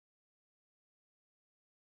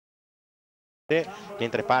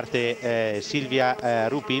mentre parte Silvia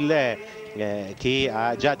Rupil che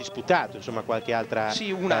ha già disputato insomma qualche altra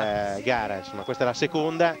gara, insomma questa è la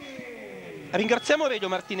seconda. Ringraziamo Aurelio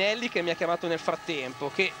Martinelli che mi ha chiamato nel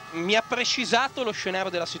frattempo, che mi ha precisato lo scenario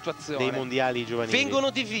della situazione. Dei mondiali giovanili. Vengono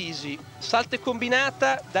divisi salto e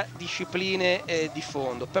combinata da discipline di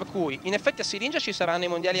fondo, per cui in effetti a Siringia ci saranno i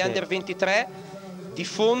mondiali Under 23 di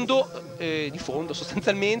fondo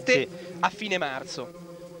sostanzialmente a fine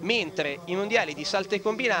marzo, mentre i mondiali di salto e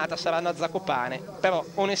combinata saranno a Zakopane. Però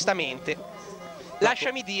onestamente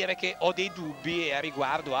lasciami dire che ho dei dubbi a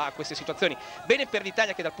riguardo a queste situazioni. Bene per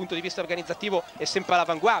l'Italia che dal punto di vista organizzativo è sempre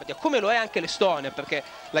all'avanguardia, come lo è anche l'Estonia, perché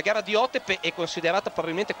la gara di Otepää è considerata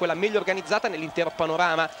probabilmente quella meglio organizzata nell'intero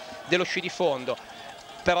panorama dello sci di fondo.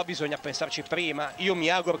 Però bisogna pensarci prima. Io mi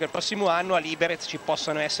auguro che il prossimo anno a Liberec ci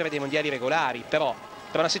possano essere dei mondiali regolari, però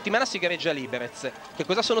per una settimana si gareggia a Liberec. Che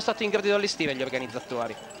cosa sono stati in grado di allestire gli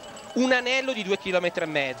organizzatori? Un anello di 2,5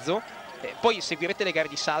 km. Poi seguirete le gare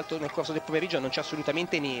di salto nel corso del pomeriggio, non c'è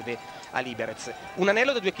assolutamente neve a Liberec. Un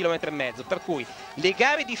anello da 2,5 km, per cui le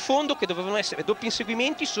gare di fondo che dovevano essere doppi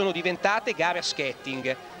inseguimenti sono diventate gare a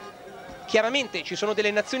skating. Chiaramente ci sono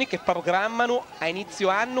delle nazioni che programmano a inizio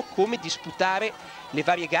anno come disputare le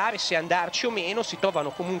varie gare, se andarci o meno, si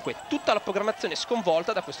trovano comunque tutta la programmazione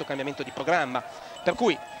sconvolta da questo cambiamento di programma. Per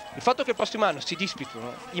cui il fatto che il prossimo anno si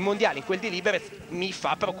disputino i mondiali in quel di Liberec mi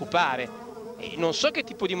fa preoccupare. E non so che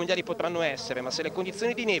tipo di mondiali potranno essere, ma se le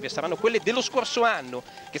condizioni di neve saranno quelle dello scorso anno,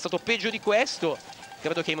 che è stato peggio di questo,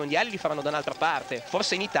 credo che i mondiali li faranno da un'altra parte,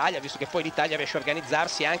 forse in Italia, visto che poi l'Italia riesce a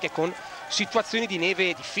organizzarsi anche con situazioni di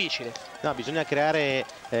neve difficili. No, bisogna creare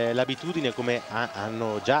l'abitudine, come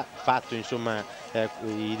hanno già fatto insomma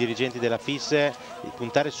i dirigenti della FIS, di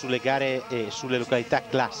puntare sulle gare e sulle località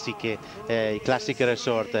classiche, i classic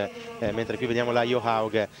resort, mentre qui vediamo la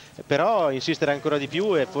Johaug. Però insistere ancora di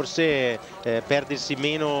più e forse perdersi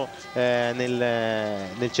meno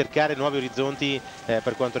nel cercare nuovi orizzonti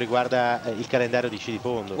per quanto riguarda il calendario di sci di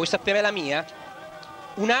fondo. Vuoi sapere la mia?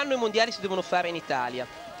 Un anno i mondiali si devono fare in Italia,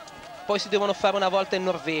 poi si devono fare una volta in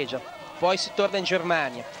Norvegia, poi si torna in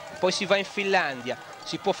Germania, poi si va in Finlandia,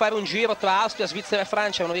 si può fare un giro tra Austria, Svizzera e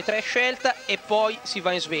Francia, uno di tre scelta, e poi si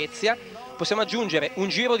va in Svezia. Possiamo aggiungere un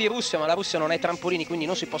giro di Russia, ma la Russia non ha i trampolini, quindi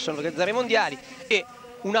non si possono organizzare i mondiali, e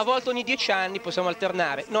una volta ogni 10 anni possiamo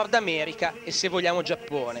alternare Nord America e, se vogliamo,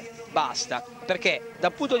 Giappone. Basta, perché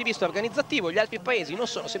dal punto di vista organizzativo gli altri paesi non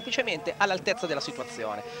sono semplicemente all'altezza della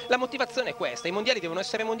situazione. La motivazione è questa: i mondiali devono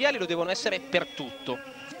essere mondiali, lo devono essere per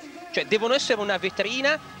tutto. Cioè devono essere una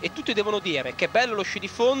vetrina e tutti devono dire che bello lo sci di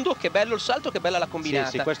fondo, che bello il salto, che bella la combinata.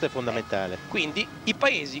 Sì, questo è fondamentale. Quindi i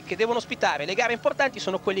paesi che devono ospitare le gare importanti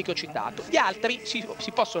sono quelli che ho citato. Gli altri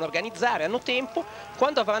si possono organizzare, hanno tempo,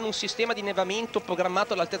 quando avranno un sistema di nevamento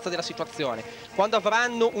programmato all'altezza della situazione, quando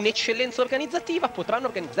avranno un'eccellenza organizzativa potranno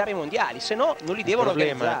organizzare i mondiali, se no non li devono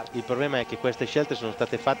organizzare. Il problema è che queste scelte sono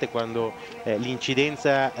state fatte quando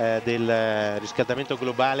l'incidenza del riscaldamento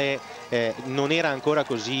globale non era ancora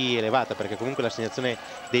così elevata, perché comunque l'assegnazione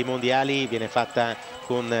dei mondiali viene fatta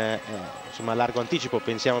con insomma largo anticipo.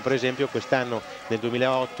 Pensiamo per esempio quest'anno nel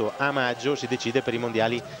 2008 a maggio si decide per i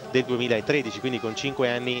mondiali del 2013, quindi con 5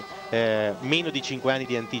 anni, meno di 5 anni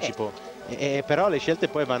di anticipo. Però le scelte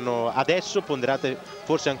poi vanno adesso ponderate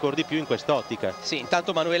forse ancora di più in quest'ottica. Sì,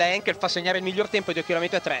 intanto Manuela Henkel fa segnare il miglior tempo di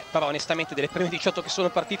 2,3 km, però onestamente delle prime 18 che sono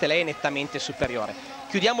partite lei è nettamente superiore.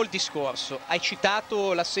 Chiudiamo il discorso. Hai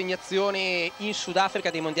citato l'assegnazione in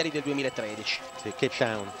Sudafrica dei mondiali del 2013. Sì, Cape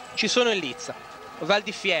Town. Ci sono in Lizza, Val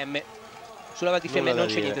di Fiemme. Sulla Val di Fiemme non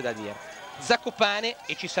c'è niente da dire. Zakopane,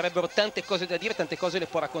 e ci sarebbero tante cose da dire, tante cose le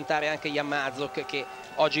può raccontare anche Yamazov, che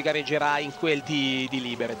oggi gareggerà in quel di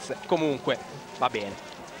Liberec. Comunque va bene.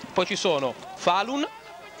 Poi ci sono Falun,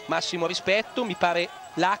 massimo rispetto, mi pare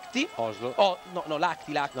Lahti. Oslo. No,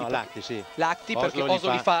 Lahti. No, Lahti, sì. Lahti, perché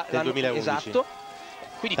Oslo li fa l'anno 2011. Esatto.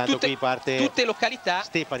 Quindi tutte località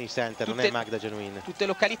Stephanie Center, non è Magda Genuin. Tutte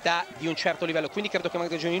località di un certo livello, quindi credo che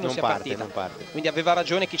Magda Genuin non sia partita. Non parte. Quindi aveva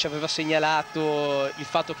ragione chi ci aveva segnalato il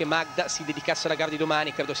fatto che Magda si dedicasse alla gara di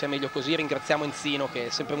domani, credo sia meglio così. Ringraziamo Enzino che è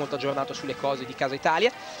sempre molto aggiornato sulle cose di Casa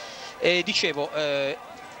Italia. Dicevo,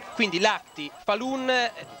 quindi Lahti, Falun,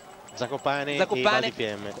 Zakopane e Val di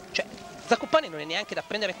Fiemme. Cioè, Zakopane non è neanche da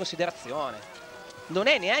prendere in considerazione. Non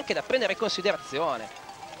è neanche da prendere in considerazione.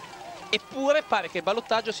 Eppure pare che il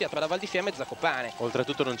ballottaggio sia tra la Val di Fiemme e Zakopane.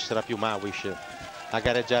 Oltretutto non ci sarà più Mawish a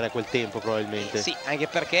gareggiare a quel tempo probabilmente. Sì, anche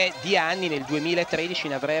perché di anni nel 2013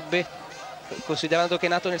 ne avrebbe considerando che è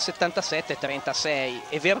nato nel 77, 36.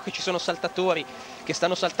 È vero che ci sono saltatori che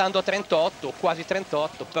stanno saltando a 38 o quasi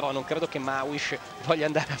 38, però non credo che Mawish voglia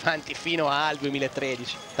andare avanti fino al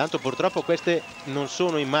 2013. Tanto purtroppo queste non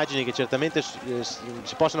sono immagini che certamente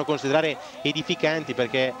si possono considerare edificanti,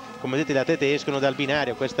 perché come vedete le atlete escono dal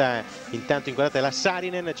binario. Questa intanto inquadrata è la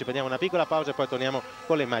Saarinen. Ci prendiamo una piccola pausa e poi torniamo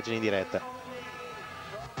con le immagini in diretta.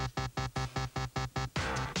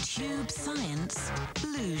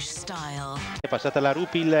 È passata la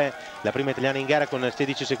Rupil, la prima italiana in gara, con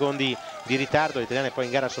 16 secondi di ritardo. Le italiane poi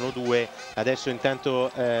in gara sono 2. Adesso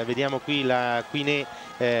intanto vediamo qui la Quinet,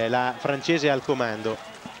 la francese al comando.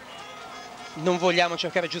 Non vogliamo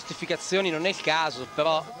cercare giustificazioni, non è il caso,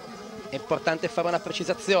 però è importante fare una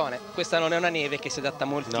precisazione. Questa non è una neve che si adatta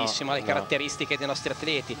moltissimo alle caratteristiche dei nostri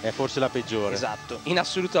atleti. È forse la peggiore. Esatto, in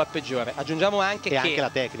assoluto la peggiore. Aggiungiamo anche che... anche la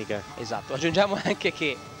tecnica. Esatto, aggiungiamo anche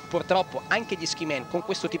che purtroppo anche gli skimen con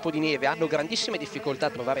questo tipo di neve hanno grandissime difficoltà a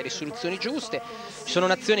trovare le soluzioni giuste. Ci sono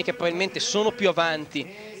nazioni che probabilmente sono più avanti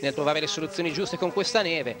nel trovare le soluzioni giuste con questa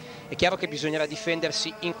neve. È chiaro che bisognerà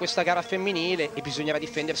difendersi in questa gara femminile e bisognerà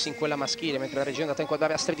difendersi in quella maschile, mentre la regia è andata a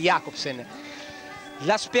inquadrare Astrid Jacobsen.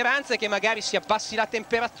 La speranza è che magari si abbassi la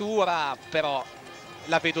temperatura, però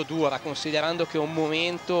la vedo dura, considerando che è un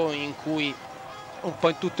momento in cui un po'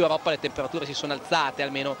 in tutta Europa le temperature si sono alzate,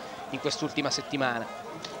 almeno in quest'ultima settimana.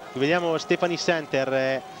 Vediamo Stephanie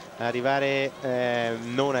Santer arrivare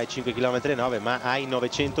non ai 5,9 km, ma ai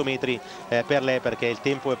 900 metri per lei, perché il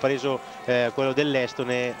tempo è preso quello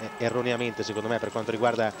dell'estone erroneamente secondo me per quanto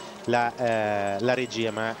riguarda la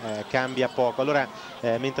regia, ma cambia poco. Allora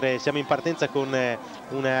mentre siamo in partenza con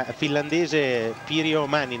una finlandese, Pirjo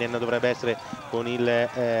Manninen dovrebbe essere con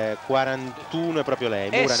il 41, è proprio lei,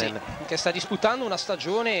 Muerer, sì, che sta disputando una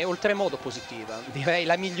stagione oltremodo positiva, direi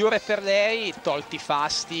la migliore per lei, tolti i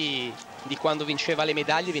fasti di quando vinceva le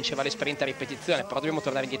medaglie, vinceva le sprint a ripetizione, però dobbiamo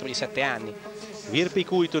tornare indietro di 7 anni. Virpi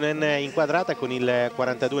Kuitunen inquadrata con il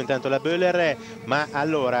 42 intanto la Bjoergen. Ma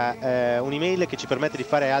allora un'email che ci permette di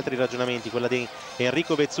fare altri ragionamenti, quella di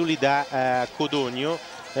Enrico Vezzulli da Codogno,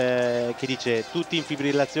 che dice tutti in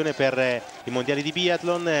fibrillazione per i mondiali di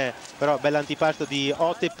biathlon, però bell'antipasto di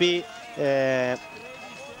Otepaa.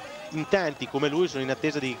 In tanti come lui sono in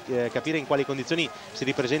attesa di capire in quali condizioni si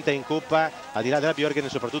ripresenta in coppa, al di là della Bjoergen, e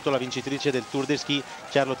soprattutto la vincitrice del Tour de Ski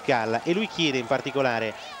Charlotte Kalla. E lui chiede in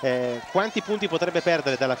particolare quanti punti potrebbe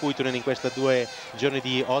perdere dalla Kuitunen in questi 2 giorni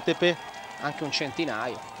di Otepaa? Anche un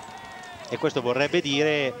centinaio. E questo vorrebbe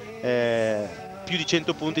dire più di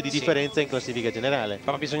 100 punti di differenza in classifica generale.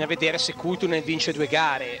 Però bisogna vedere se Kuitunen vince 2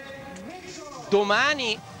 gare.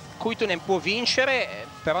 Domani Kuitunen può vincere,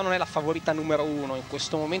 però non è la favorita numero 1. In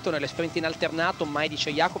questo momento nelle sprint in alternato Majdic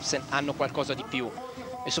e Jacobsen hanno qualcosa di più.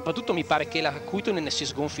 E soprattutto mi pare che la Kuitunen si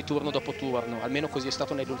sgonfi turno dopo turno, almeno così è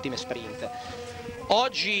stato nelle ultime sprint.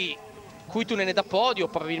 Oggi Kuitunen è da podio,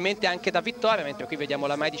 probabilmente anche da vittoria, mentre qui vediamo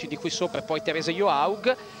la Majdic di qui sopra e poi Teresa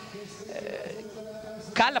Johaug.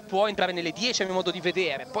 Kalla può entrare nelle 10 a mio modo di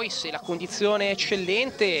vedere, poi se la condizione è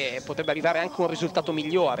eccellente potrebbe arrivare anche un risultato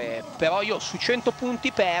migliore, però io su 100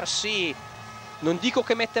 punti persi non dico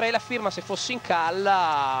che metterei la firma se fossi in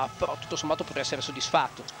Kalla, però tutto sommato potrei essere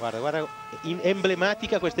soddisfatto. Guarda,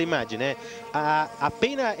 emblematica questa immagine,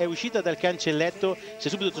 appena è uscita dal cancelletto si è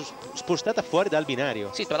subito spostata fuori dal binario.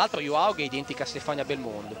 Sì, tra l'altro Johaug è identica a Stefania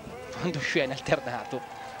Belmondo quando uscì in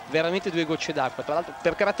alternato. Veramente 2 gocce d'acqua, tra l'altro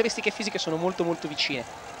per caratteristiche fisiche sono molto vicine.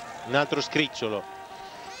 Un altro scricciolo.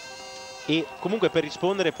 E comunque, per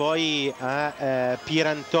rispondere poi a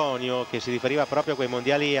Pierantonio, che si riferiva proprio a quei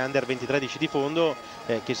mondiali under 23 di sci di fondo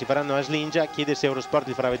che si faranno a Slingia, chiede se Eurosport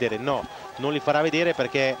li farà vedere. No, non li farà vedere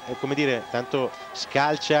perché, come dire, tanto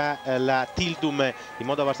scalcia la Tyldum in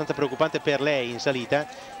modo abbastanza preoccupante per lei in salita.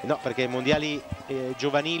 No, perché i mondiali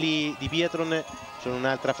giovanili di biathlon sono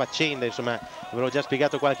un'altra faccenda, insomma, ve l'ho già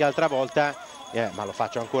spiegato qualche altra volta. Ma lo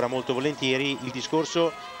faccio ancora molto volentieri. Il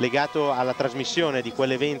discorso legato alla trasmissione di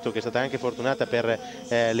quell'evento, che è stata anche fortunata per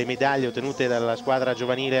le medaglie ottenute dalla squadra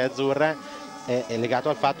giovanile azzurra, è legato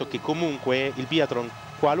al fatto che comunque il biathlon,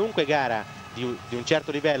 qualunque gara di un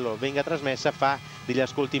certo livello venga trasmessa, fa degli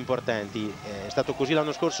ascolti importanti. È stato così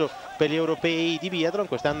l'anno scorso per gli europei di biathlon,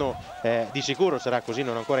 quest'anno di sicuro sarà così,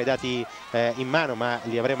 non ho ancora i dati in mano, ma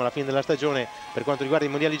li avremo alla fine della stagione per quanto riguarda i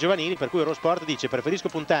mondiali giovanili, per cui Eurosport dice: preferisco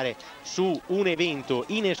puntare su un evento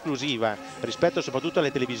in esclusiva rispetto soprattutto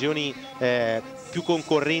alle televisioni più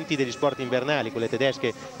concorrenti degli sport invernali, quelle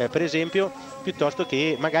tedesche per esempio, piuttosto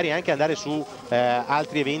che magari anche andare su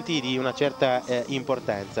altri eventi di una certa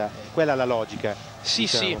importanza. Quella è la logica. Sì,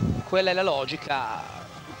 diciamo. sì, quella è la logica.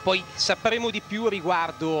 Poi sapremo di più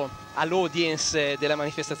riguardo all'audience della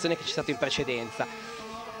manifestazione che c'è stata in precedenza.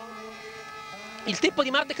 Il tempo di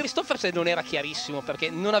Marte Christoffersen non era chiarissimo perché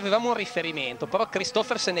non avevamo un riferimento, però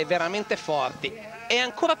Christoffersen è veramente forte, è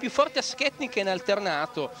ancora più forte a Sketnik che in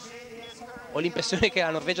alternato. Ho l'impressione che la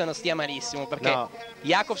Norvegia non stia malissimo perché No.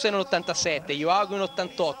 Jacobsen è un 87, Johaug è un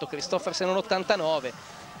 88, Christoffersen è un 89,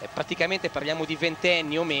 praticamente parliamo di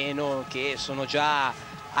ventenni o meno che sono già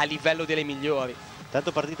a livello delle migliori.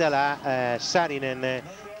 Tanto partita la Saarinen,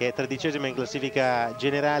 che è 13ª in classifica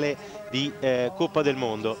generale di Coppa del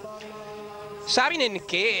Mondo. Saarinen,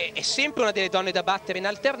 che è sempre una delle donne da battere in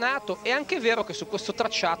alternato, è anche vero che su questo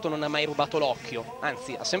tracciato non ha mai rubato l'occhio,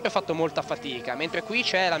 anzi ha sempre fatto molta fatica, mentre qui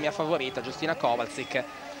c'è la mia favorita, Kowalczyk.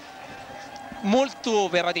 Molto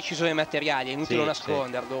verrà decisione ai materiali, è inutile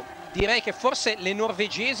nasconderlo. Sì. Direi che forse le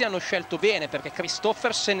norvegesi hanno scelto bene perché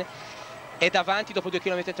Christoffersen è davanti dopo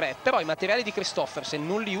 2,3 km, però i materiali di Christoffersen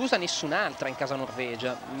non li usa nessun'altra in casa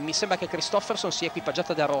Norvegia. Mi sembra che Christoffersen sia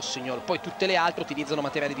equipaggiata da Rossignol, poi tutte le altre utilizzano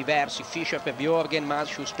materiali diversi, Fischer per Bjoergen,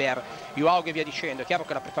 Malchus per Johaug e via dicendo. È chiaro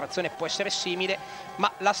che la preparazione può essere simile,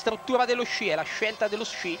 ma la struttura dello sci e la scelta dello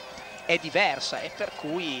sci è diversa e per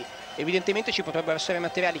cui evidentemente ci potrebbero essere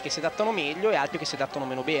materiali che si adattano meglio e altri che si adattano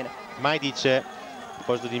meno bene. Majdic, a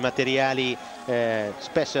proposito di materiali,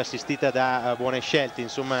 spesso è assistita da buone scelte,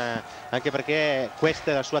 insomma, anche perché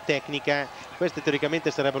questa è la sua tecnica, queste teoricamente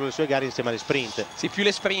sarebbero le sue gare insieme alle sprint. Sì, più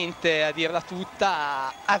le sprint, a dirla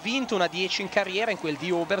tutta. Ha vinto una 10 in carriera in quel di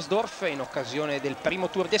Oberstdorf in occasione del primo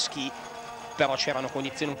Tour de Ski, però c'erano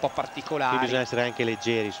condizioni un po' particolari. Qui bisogna essere anche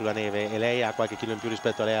leggeri sulla neve e lei ha qualche chilo in più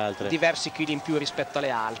rispetto alle altre. Diversi chili in più rispetto alle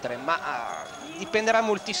altre, ma dipenderà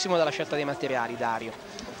moltissimo dalla scelta dei materiali,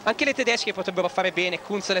 Dario. Anche le tedesche potrebbero fare bene,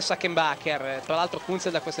 Kuenzel e Sackenbacher. Tra l'altro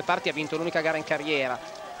Kuenzel da queste parti ha vinto l'unica gara in carriera.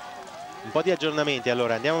 Un po' di aggiornamenti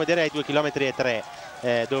allora, andiamo a vedere ai 2,3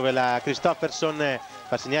 km dove la Christoffersen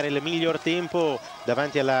fa segnare il miglior tempo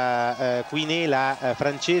davanti alla Kuenzel, la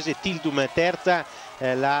francese, Tyldum terza,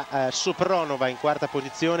 la Sopronova in quarta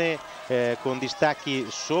posizione con distacchi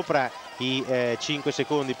sopra i 5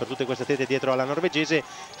 secondi per tutte queste atlete dietro alla norvegese.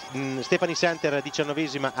 Stefanie Santer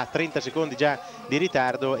 19ª a 30 secondi già di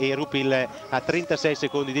ritardo e Rupil a 36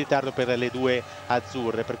 secondi di ritardo per le due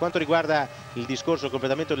azzurre. Per quanto riguarda il discorso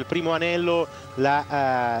completamento del primo anello,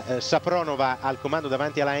 la Sapronova al comando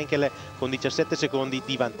davanti alla Henkel con 17 secondi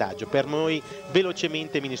di vantaggio. Per noi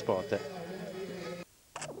velocemente mini spot.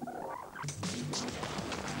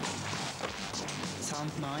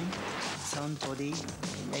 Sound 9, sound body,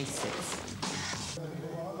 A6.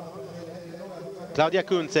 Claudia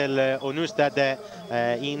Kuenzel, Onustad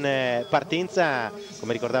in partenza,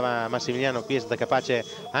 come ricordava Massimiliano, qui è stata capace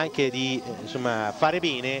anche di insomma, fare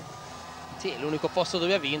bene. Sì, l'unico posto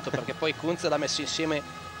dove ha vinto, perché poi Kuenzel ha messo insieme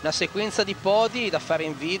una sequenza di podi da fare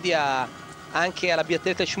invidia anche alla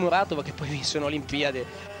biatleta Muratova, che poi vinse un'Olimpiade,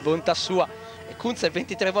 bontà sua. E Kuenzel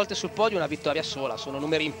 23 volte sul podio, una vittoria sola, sono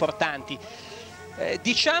numeri importanti.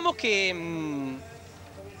 Diciamo che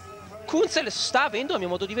Kuenzel sta avendo, a mio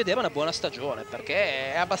modo di vedere, una buona stagione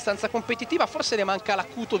perché è abbastanza competitiva, forse le manca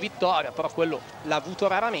l'acuto vittoria, però quello l'ha avuto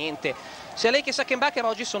raramente. Sia lei che Sackenbacher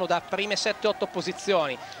oggi sono da prime 7-8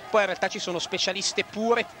 posizioni, poi in realtà ci sono specialiste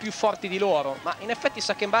pure più forti di loro, ma in effetti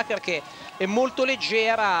Sackenbacher, che è molto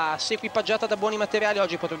leggera, se equipaggiata da buoni materiali,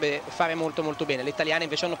 oggi potrebbe fare molto molto bene. Le italiane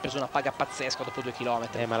invece hanno preso una paga pazzesca dopo 2 km.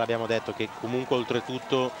 Ma l'abbiamo detto che comunque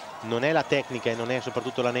oltretutto non è la tecnica e non è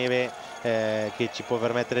soprattutto la neve che ci può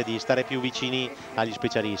permettere di stare più vicini agli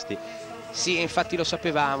specialisti. Sì, infatti lo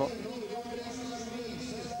sapevamo.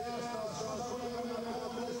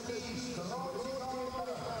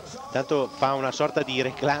 Tanto fa una sorta di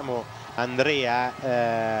reclamo Andrea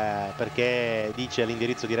perché dice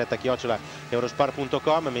all'indirizzo diretta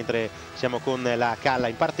 @eurosport.com, mentre siamo con la Calla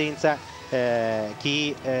in partenza,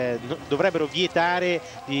 che dovrebbero vietare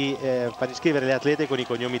di far iscrivere le atlete con i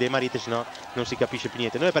cognomi dei mariti, sennò non si capisce più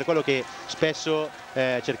niente. Noi è per quello che spesso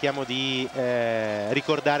cerchiamo di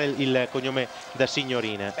ricordare il cognome da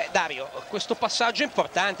signorina. Beh, Dario, questo passaggio è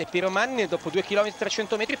importante. Piero Manni dopo 2 km e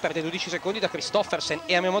 300 metri perde 12 secondi da Christoffersen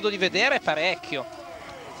e a mio modo di vedere è parecchio.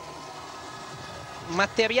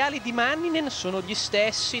 Materiali di Manninen sono gli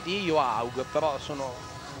stessi di Johaug, però sono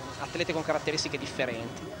atlete con caratteristiche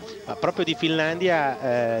differenti. Ma proprio di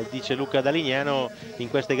Finlandia, dice Luca Dalignano, in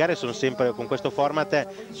queste gare sono sempre, con questo format,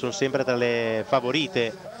 sono sempre tra le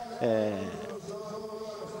favorite.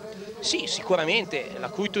 Sì, sicuramente la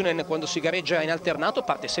Kuitunen quando si gareggia in alternato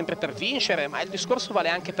parte sempre per vincere, ma il discorso vale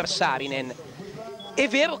anche per Saarinen. È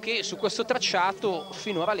vero che su questo tracciato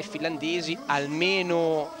finora le finlandesi,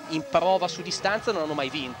 almeno in prova su distanza, non hanno mai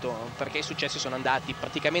vinto, perché i successi sono andati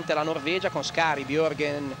praticamente alla Norvegia con Skari,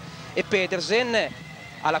 Bjoergen e Pedersen,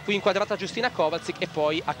 alla qui inquadrata Justina Kowalczyk e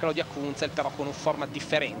poi a Claudia Kuenzel, però con un format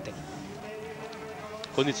differente.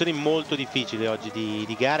 condizioni molto difficili oggi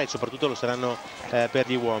di gara, e soprattutto lo saranno per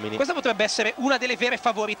gli uomini. Questa potrebbe essere una delle vere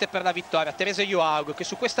favorite per la vittoria, Teresa Johaug, che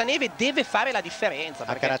su questa neve deve fare la differenza.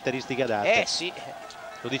 Ha caratteristiche adatte. Sì.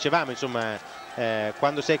 Lo dicevamo, insomma,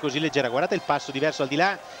 quando sei così leggera, guardate il passo diverso, al di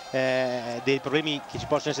là dei problemi che ci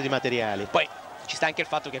possono essere di materiali. Poi ci sta anche il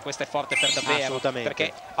fatto che questa è forte per davvero, assolutamente,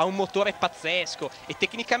 perché ha un motore pazzesco e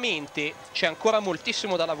tecnicamente c'è ancora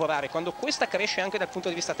moltissimo da lavorare. Quando questa cresce anche dal punto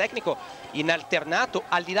di vista tecnico, in alternato,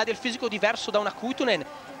 al di là del fisico diverso da una Kuitunen,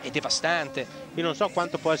 è devastante. Io non so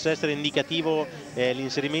quanto possa essere indicativo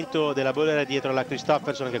l'inserimento della Muerer dietro alla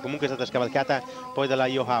Christopherson, che comunque è stata scavalcata poi dalla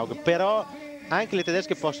Johaug, però anche le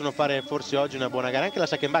tedesche possono fare forse oggi una buona gara. Anche la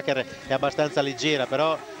Sackenbacher è abbastanza leggera,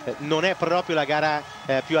 però non è proprio la gara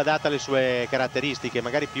più adatta alle sue caratteristiche,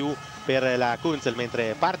 magari più per la Kuenzel,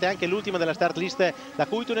 mentre parte anche l'ultima della start list, la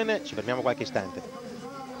Kuitunen. Ci fermiamo qualche istante.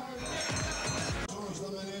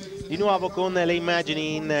 Di nuovo con le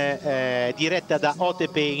immagini in diretta da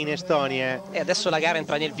Otepää in Estonia. E adesso la gara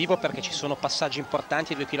entra nel vivo perché ci sono passaggi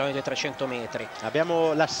importanti, 2 km e 300 metri.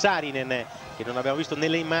 Abbiamo la Saarinen, che non abbiamo visto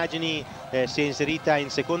nelle immagini, si è inserita in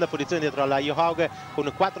seconda posizione dietro alla Johaug con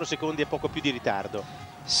 4 secondi e poco più di ritardo.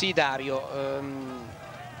 Sì, Dario,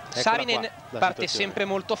 Saarinen parte sempre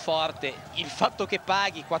molto forte. Il fatto che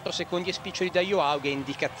paghi 4 secondi e spiccioli da Johaug è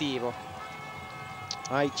indicativo.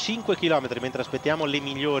 Ai 5 km, mentre aspettiamo le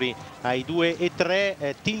migliori ai 2 e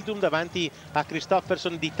 3, Tyldum davanti a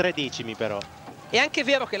Christopherson di 3 decimi però. È anche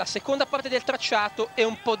vero che la seconda parte del tracciato è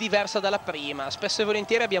un po' diversa dalla prima. Spesso e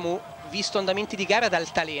volentieri abbiamo visto andamenti di gara ad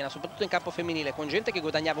altalena, soprattutto in campo femminile, con gente che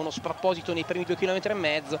guadagnava uno sproposito nei primi 2,5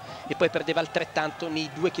 km e poi perdeva altrettanto nei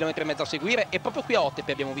 2,5 km a seguire, e proprio qui a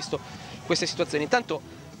Otepää abbiamo visto queste situazioni. Intanto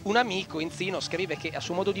un amico, Enzino, scrive che a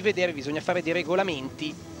suo modo di vedere bisogna fare dei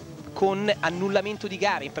regolamenti con annullamento di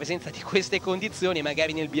gare in presenza di queste condizioni, e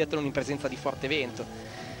magari nel biathlon in presenza di forte vento.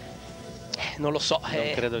 Non lo so,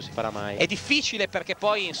 non credo si farà mai. È difficile, perché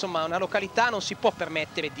poi insomma una località non si può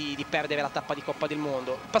permettere di perdere la tappa di Coppa del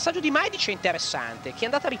Mondo. Il passaggio di Majdic è interessante, chi è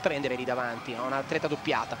andata a riprendere lì davanti, no? Un'atleta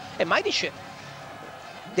doppiata, e Majdic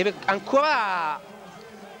deve ancora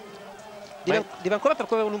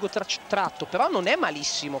percorrere un lungo tratto, però non è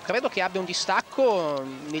malissimo, credo che abbia un distacco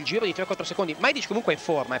nel giro di 3-4 secondi. Majdic comunque è in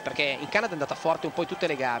forma, perché in Canada è andata forte un po' in tutte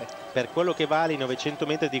le gare. Per quello che vale i 900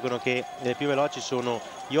 metri dicono che le più veloci sono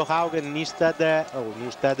Johaug, Nystad, o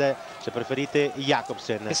Nystad se preferite,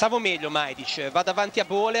 Jacobsen. Pensavo meglio Majdic, va davanti a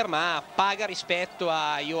Bjoergen ma paga rispetto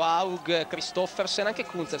a Johaug, Christophersen, anche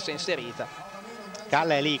Kuenzel si è inserita.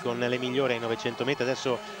 Calla è lì con le migliori ai 900 metri,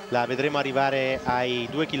 adesso la vedremo arrivare ai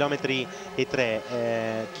 2 km e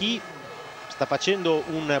 3. Chi sta facendo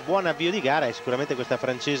un buon avvio di gara è sicuramente questa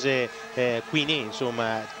francese Queenie,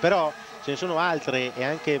 insomma, però ce ne sono altre, e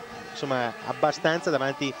anche insomma abbastanza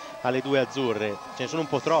davanti alle due azzurre. Ce ne sono un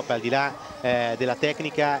po' troppe, al di là della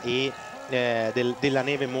tecnica e della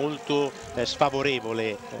neve molto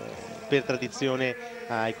sfavorevole per tradizione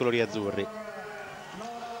ai colori azzurri.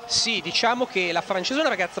 Sì, diciamo che la francese è una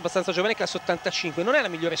ragazza abbastanza giovane, classe 85, non è la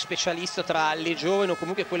migliore specialista tra le giovani o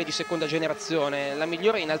comunque quelle di seconda generazione. La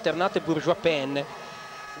migliore in alternato è Bjoergen,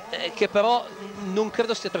 che però non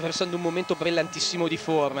credo stia attraversando un momento brillantissimo di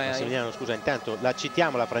forma. Massimiliano, scusa, intanto la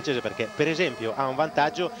citiamo la francese perché per esempio ha un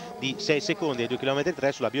vantaggio di 6 secondi ai 2 km e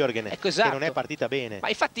 3 sulla Bjoergen, ecco, esatto, che non è partita bene. Ma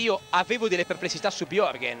infatti io avevo delle perplessità su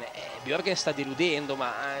Bjoergen. Bjoergen sta deludendo,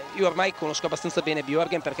 ma io ormai conosco abbastanza bene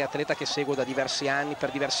Bjoergen perché è atleta che seguo da diversi anni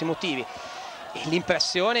per diversi motivi, e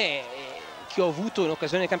l'impressione che ho avuto in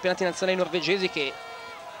occasione dei campionati nazionali norvegesi, che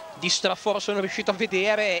di straforo sono riuscito a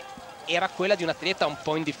vedere, era quella di un atleta un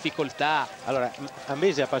po' in difficoltà. Allora,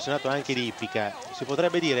 Ambesi è appassionato anche di ippica, si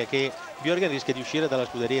potrebbe dire che Bjoergen rischia di uscire dalla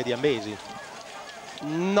scuderia di Ambesi?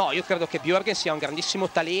 No, io credo che Bjoergen sia un grandissimo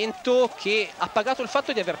talento che ha pagato il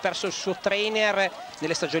fatto di aver perso il suo trainer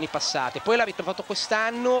nelle stagioni passate, poi l'ha ritrovato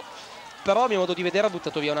quest'anno, però a mio modo di vedere ha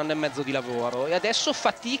buttato via 1 anno e mezzo di lavoro e adesso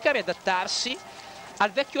fatica a riadattarsi al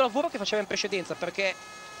vecchio lavoro che faceva in precedenza, perché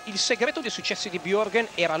il segreto dei successi di Bjoergen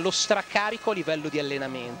era lo stracarico a livello di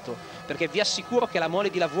allenamento, perché vi assicuro che la mole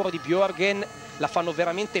di lavoro di Bjoergen la fanno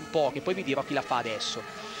veramente in pochi, poi vi dirò chi la fa adesso.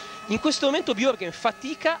 In questo momento Bjoergen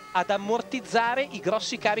fatica ad ammortizzare i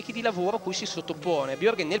grossi carichi di lavoro cui si sottopone.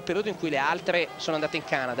 Bjoergen nel periodo in cui le altre sono andate in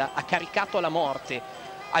Canada ha caricato alla morte.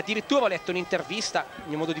 Addirittura ho letto un'intervista, a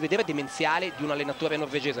mio modo di vedere demenziale, di un allenatore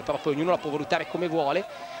norvegese, però poi ognuno la può valutare come vuole,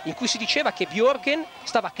 in cui si diceva che Bjoergen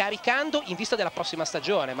stava caricando in vista della prossima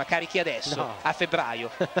stagione. Ma carichi adesso, a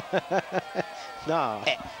febbraio? No.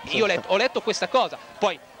 Io ho letto questa cosa.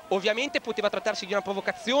 Poi Ovviamente poteva trattarsi di una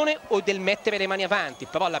provocazione o del mettere le mani avanti,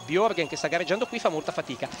 però la Bjoergen che sta gareggiando qui fa molta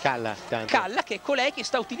fatica. Calla, tanto. Calla, che è colei che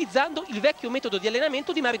sta utilizzando il vecchio metodo di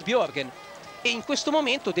allenamento di Majdic Bjoergen, e in questo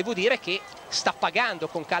momento devo dire che sta pagando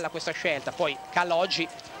con Calla questa scelta. Poi Calla oggi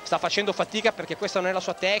sta facendo fatica perché questa non è la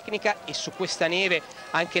sua tecnica, e su questa neve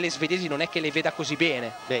anche le svedesi non è che le veda così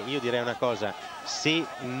bene. Beh, io direi una cosa: se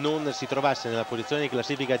non si trovasse nella posizione di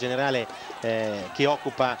classifica generale che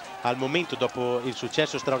occupa al momento dopo il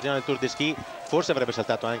successo straordinario del Tour de Ski, forse avrebbe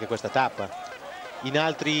saltato anche questa tappa. In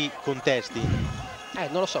altri contesti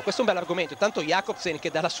Non lo so, questo è un bel argomento. Intanto Jakobsen, che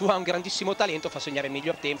dalla sua ha un grandissimo talento, fa segnare il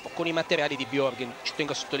miglior tempo con i materiali di Bjoergen, ci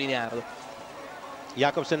tengo a sottolinearlo.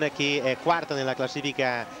 Jakobsen che è quarta nella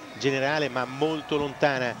classifica generale, ma molto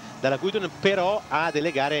lontana dalla Kuitunen, però ha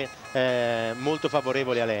delle gare molto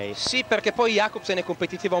favorevoli a lei. Sì, perché poi Jakobsen è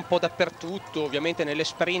competitiva un po' dappertutto, ovviamente nelle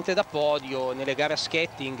sprint da podio, nelle gare a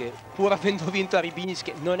skating, pur avendo vinto a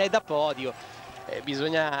Rybinsk non è da podio.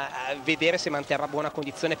 Bisogna vedere se manterrà buona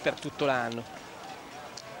condizione per tutto l'anno.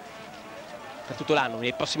 Per tutto l'anno,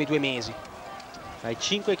 nei prossimi 2 mesi. Ai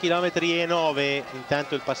 5 km e 9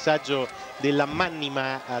 intanto il passaggio della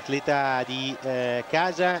Mannima, atleta di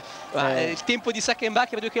casa. Il tempo di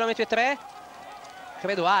Sackenbacher 2 km e 3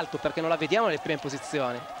 credo alto, perché non la vediamo nelle prime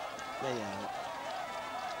posizioni. Vediamo.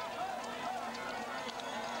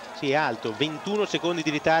 Sì, è alto, 21 secondi di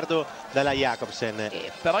ritardo dalla Jakobsen.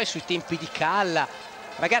 Però è sui tempi di Calla.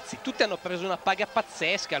 Ragazzi, tutti hanno preso una paga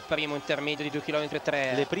pazzesca al primo intermedio di 2 km e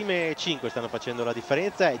 3. Le prime 5 stanno facendo la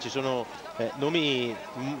differenza, e ci sono nomi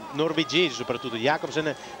norvegesi soprattutto: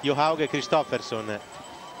 Jakobsen, Johaug e Kristoffersson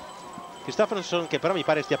che però mi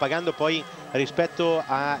pare stia pagando poi rispetto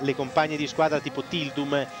alle compagne di squadra tipo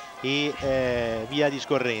Tyldum e via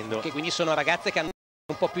discorrendo, che quindi sono ragazze che hanno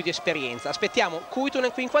un po' più di esperienza. Aspettiamo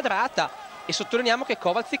Kuitunen qui inquadrata, e sottolineiamo che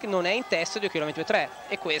Kowalczyk non è in testa 2 km e 3,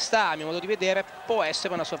 e questa a mio modo di vedere può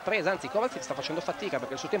essere una sorpresa. Anzi, Kowalczyk sta facendo fatica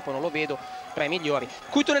perché il suo tempo non lo vedo tra i migliori.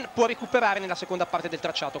 Kuitunen può recuperare nella seconda parte del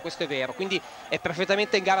tracciato, questo è vero, quindi è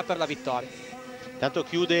perfettamente in gara per la vittoria. Tanto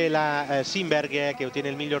chiude la Simberg che ottiene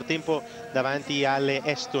il miglior tempo davanti alle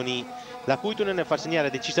estoni. La Kuitunen fa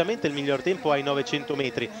segnare decisamente il miglior tempo ai 900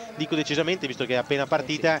 metri. Dico decisamente visto che è appena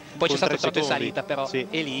partita. Sì. Poi c'è stato il tratto in salita però, sì.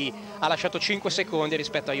 E lì ha lasciato 5 secondi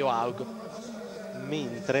rispetto a Johaug.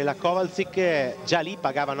 Mentre la Kowalczyk già lì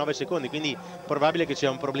pagava 9 secondi, quindi probabile che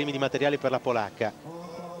sia un problema di materiali per la polacca.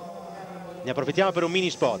 Ne approfittiamo per un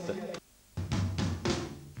mini spot.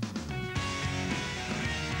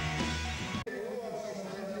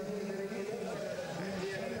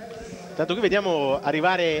 Tanto qui vediamo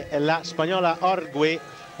arrivare la spagnola Orgue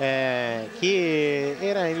che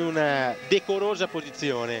era in una decorosa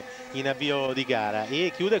posizione in avvio di gara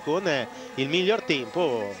e chiude con il miglior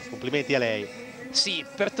tempo. Complimenti a lei. Sì,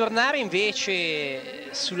 per tornare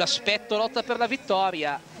invece sull'aspetto lotta per la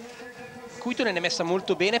vittoria, Kuitunen è messa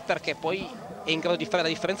molto bene perché poi è in grado di fare la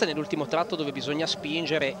differenza nell'ultimo tratto dove bisogna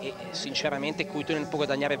spingere, e sinceramente Kuitunen può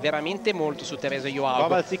guadagnare veramente molto su Therese Johaug.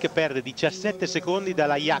 Kowalczyk perde 17 secondi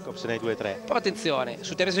dalla Jakobsen ai 2-3. Però attenzione,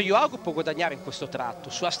 su Therese Johaug può guadagnare in questo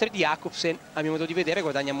tratto, su Astrid Jakobsen a mio modo di vedere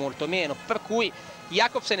guadagna molto meno, per cui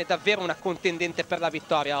Jakobsen è davvero una contendente per la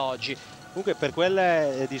vittoria oggi. Comunque per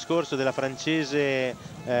quel discorso della francese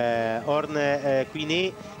Orne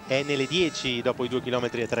Quinet è nelle 10 dopo i 2 km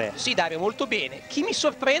e 3. Sì, Dario, molto bene. Chi mi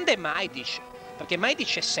sorprende è Majdic, perché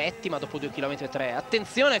Majdic è settima dopo 2 km e 3.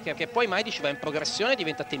 Attenzione perché poi Majdic va in progressione e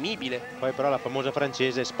diventa temibile. Poi però la famosa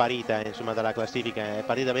francese è sparita insomma dalla classifica, è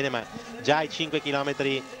partita bene ma già ai 5 km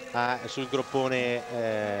sul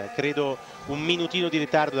groppone credo un minutino di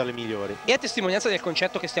ritardo dalle migliori. E a testimonianza del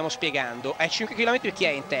concetto che stiamo spiegando, ai 5 km chi è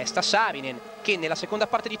in testa? Saarinen, che nella seconda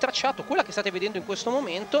parte di tracciato, quella che state vedendo in questo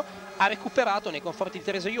momento, ha recuperato nei confronti di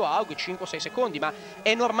Therese Johaug 5-6 secondi, ma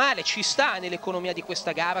è normale, ci sta nell'economia di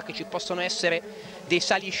questa gara che ci possono essere dei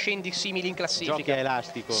sali e scendi simili in classifica. Giochi a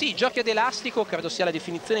elastico. Sì, giochi ad elastico credo sia la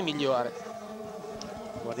definizione migliore.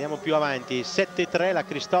 Guardiamo più avanti, 7-3 la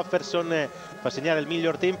Kristoffersson fa segnare il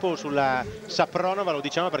miglior tempo sulla Sapronova, lo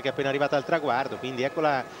diciamo perché è appena arrivata al traguardo, quindi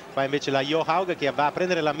eccola qua invece la Johaug che va a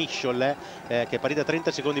prendere la Mischol che è partita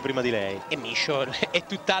 30 secondi prima di lei. E Mischol è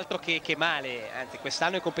tutt'altro che male, anzi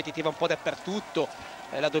quest'anno è competitiva un po' dappertutto,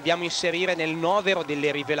 la dobbiamo inserire nel novero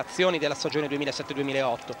delle rivelazioni della stagione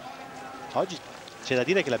 2007-2008. Oggi c'è da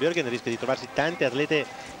dire che la Bjoergen rischia di trovarsi tante atlete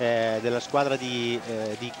della squadra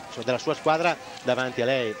della sua squadra davanti a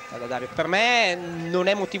lei. Per me non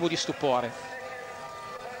è motivo di stupore.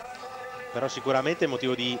 Però sicuramente è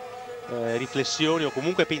motivo di riflessioni o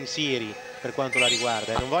comunque pensieri per quanto la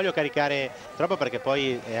riguarda. Non voglio caricare troppo perché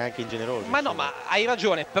poi è anche ingeneroso. Ma no, ma hai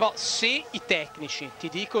ragione, però se i tecnici ti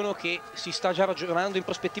dicono che si sta già ragionando in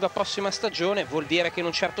prospettiva prossima stagione, vuol dire che in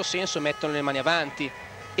un certo senso mettono le mani avanti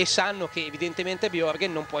e sanno che evidentemente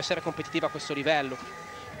Bjoergen non può essere competitiva a questo livello.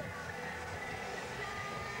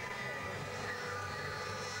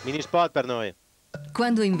 Mini spot per noi.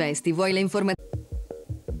 Quando investi vuoi le informazioni.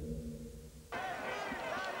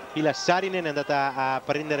 La Saarinen è andata a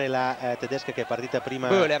prendere la tedesca che è partita prima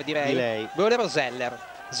Muerer, direi. di lei. Muerer o Zeller?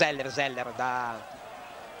 Zeller,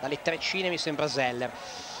 dalle treccine mi sembra Zeller.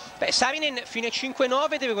 Beh, Saarinen fino ai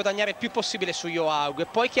 5-9 deve guadagnare il più possibile su Johaug,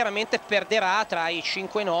 poi chiaramente perderà tra i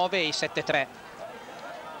 5-9 e i 7-3.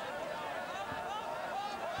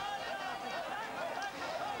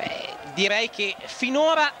 Direi che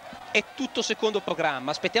finora è tutto secondo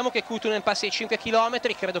programma. Aspettiamo che Kuitunen passi ai 5 km,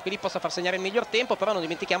 credo che lì possa far segnare il miglior tempo, però non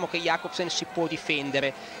dimentichiamo che Jakobsen si può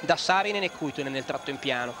difendere da Saarinen e Kuitunen nel tratto in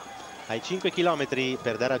piano. Ai 5 km,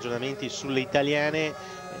 per dare ragionamenti sulle italiane,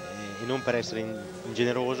 e non per essere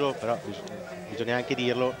ingeneroso, però bisogna anche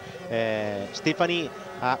dirlo, Stefani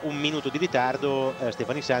ha 1 minuto di ritardo,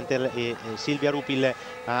 Stefani Santel, e Silvia Rupil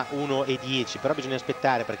a 1:10, però bisogna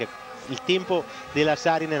aspettare perché il tempo della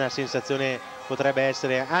Saarinen, la sensazione potrebbe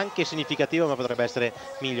essere anche significativo, ma potrebbe essere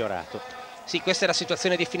migliorato. Sì, questa è la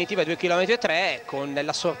situazione definitiva, 2,3 km, con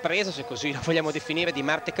la sorpresa, se così la vogliamo definire, di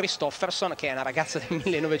Marte Kristoffersson, che è una ragazza del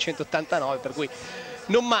 1989, per cui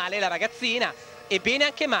non male la ragazzina. E bene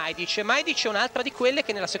anche Majdic. Majdic è un'altra di quelle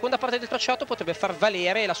che nella seconda parte del tracciato potrebbe far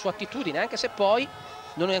valere la sua attitudine, anche se poi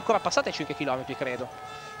non è ancora passata ai 5 km, credo.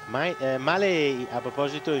 Male a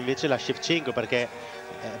proposito invece la Shevchenko, perché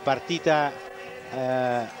partita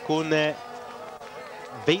con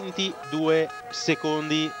 22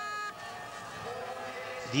 secondi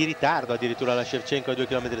di ritardo addirittura la Shevchenko a 2,3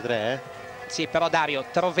 km. Sì, però Dario,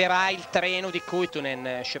 troverà il treno di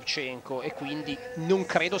Kuitunen Shevchenko e quindi non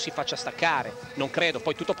credo si faccia staccare, non credo,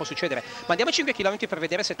 poi tutto può succedere. Ma andiamo a 5 km per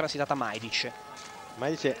vedere se è transitata Majdic.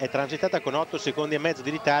 Majdic è transitata con 8 secondi e mezzo di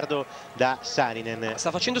ritardo da Saarinen.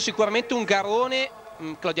 Sta facendo sicuramente un garone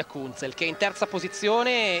Claudia Kuenzel, che è in terza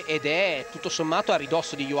posizione ed è tutto sommato a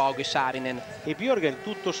ridosso di Johaug e Saarinen. E Bjoergen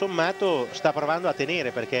tutto sommato sta provando a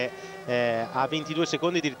tenere perché ha 22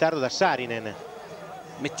 secondi di ritardo da Saarinen.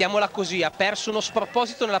 Mettiamola così, ha perso uno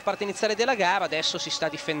sproposito nella parte iniziale della gara, adesso si sta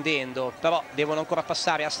difendendo, però devono ancora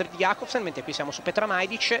passare Astrid Jakobsen, mentre qui siamo su Petra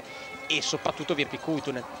Majdic e soprattutto Virpi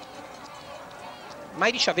Kuitunen.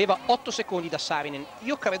 Majdic aveva 8 secondi da Saarinen.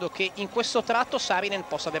 Io credo che in questo tratto Saarinen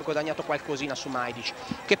possa aver guadagnato qualcosina su Majdic,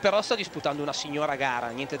 che però sta disputando una signora gara,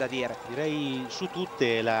 niente da dire. Direi su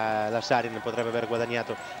tutte la Saarinen potrebbe aver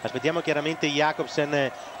guadagnato. Aspettiamo chiaramente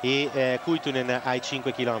Jakobsen e Kuitunen ai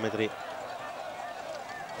 5 km.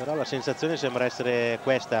 Però la sensazione sembra essere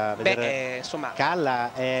questa, vedere insomma,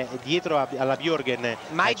 Kalla è dietro alla Bjoergen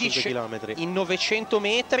ai 5 km. In 900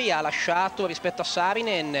 metri ha lasciato rispetto a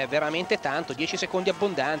Saarinen veramente tanto, 10 secondi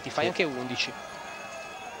abbondanti, fai anche 11.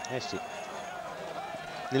 Sì.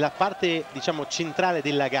 Nella parte diciamo centrale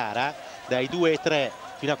della gara, dai 2,3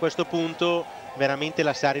 fino a questo punto, veramente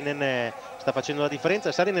la Saarinen sta facendo la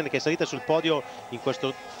differenza. Saarinen che è salita sul podio in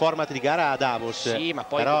questo format di gara a Davos, sì, ma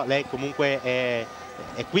poi però lei comunque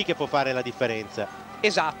è qui che può fare la differenza.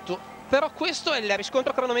 Esatto, però questo è il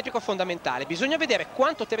riscontro cronometrico fondamentale. Bisogna vedere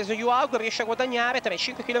quanto Teresa Johaug riesce a guadagnare tra i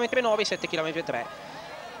 5 km 9 e i 7 km 3.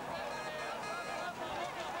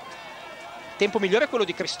 Tempo migliore è quello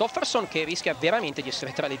di Kristoffersson, che rischia veramente di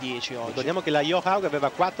essere tra le 10 oggi. Ricordiamo che la Johaug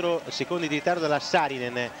aveva 4 secondi di ritardo dalla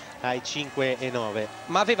Saarinen ai 5 e 9.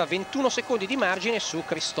 Ma aveva 21 secondi di margine su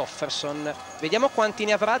Kristoffersson. Vediamo quanti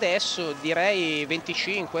ne avrà adesso, direi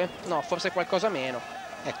 25? No, forse qualcosa meno.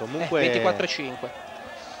 Comunque 24,5.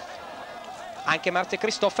 Anche Marte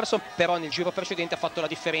Kristoffersson però nel giro precedente ha fatto la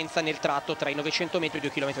differenza nel tratto tra i 900 metri e i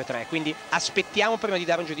 2,3 km, quindi aspettiamo prima di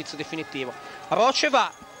dare un giudizio definitivo.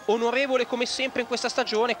 Roceva, onorevole come sempre in questa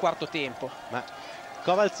stagione, quarto tempo. Ma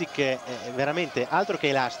Kowalczyk è veramente altro che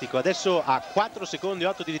elastico, adesso ha 4 secondi e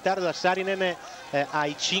 8 di ritardo da Saarinen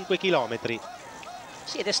ai 5 km.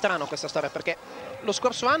 Sì, ed è strano questa storia perché lo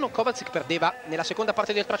scorso anno Kowalczyk perdeva nella seconda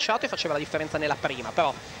parte del tracciato e faceva la differenza nella prima,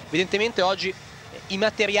 però evidentemente oggi i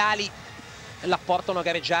materiali la portano a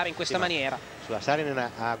gareggiare in questa maniera. Sulla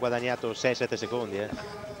Saarinen ha guadagnato 6-7 secondi.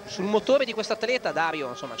 Sul motore di quest'atleta, Dario,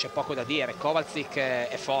 insomma, c'è poco da dire. Kowalczyk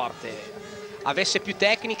è forte, avesse più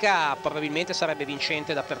tecnica probabilmente sarebbe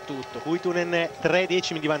vincente dappertutto. Kuitunen 3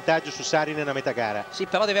 decimi di vantaggio su Saarinen a metà gara. Sì,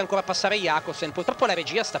 però deve ancora passare Jakobsen, purtroppo la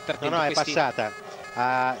regia sta perdendo è passata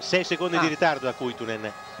a 6 secondi di ritardo da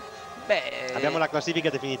Kuitunen. Beh, abbiamo la classifica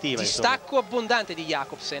definitiva. Distacco abbondante di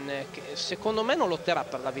Jakobsen, che secondo me non lotterà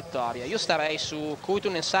per la vittoria. Io starei su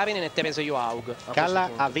Kuitunen, Saarinen e Therese Johaug. Calla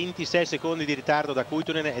a 26 secondi di ritardo da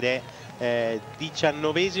Kuitunen ed è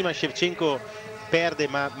 19esima. Shevchenko perde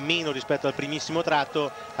ma meno rispetto al primissimo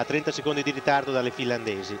tratto, a 30 secondi di ritardo dalle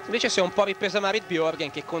finlandesi. Invece si è un po' ripresa Marit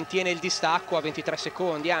Bjoergen, che contiene il distacco a 23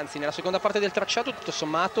 secondi, anzi nella seconda parte del tracciato tutto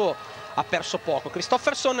sommato ha perso poco.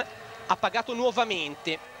 Kristoffersson ha pagato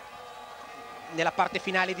nuovamente nella parte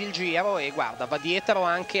finale del giro e guarda, va dietro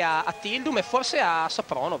anche a Tyldum e forse a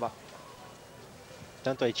Sapronova.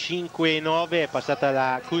 Tanto è 5-9, è passata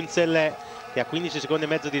la Kuenzel che ha 15 secondi e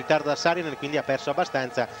mezzo di ritardo da Saarinen, quindi ha perso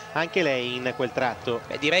abbastanza anche lei in quel tratto.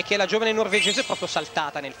 Beh, direi che la giovane norvegese è proprio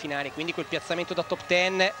saltata nel finale, quindi quel piazzamento da top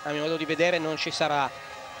 10 a mio modo di vedere non ci sarà.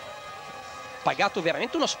 Pagato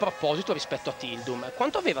veramente uno sproposito rispetto a Tyldum.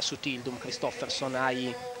 Quanto aveva su Tyldum Kristoffersson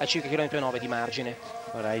ai 5,9 km di margine?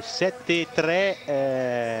 Ora ai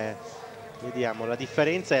 7,3 vediamo, la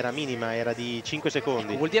differenza era minima, era di 5 secondi.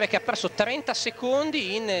 Ecco, vuol dire che ha perso 30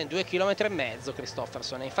 secondi in 2,5 km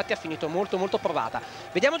Kristoffersson, infatti ha finito molto molto provata.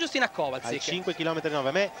 Vediamo Justina Kowalczyk. Ai 5,9 km.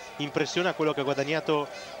 A me impressiona quello che ha guadagnato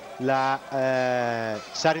la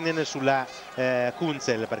Saarinen sulla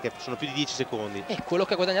Kuenzel, perché sono più di 10 secondi. E quello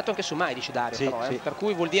che ha guadagnato anche su Majdic, Dario, sì, però, sì. Per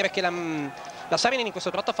cui vuol dire che la Saarinen in questo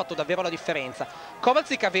tratto ha fatto davvero la differenza.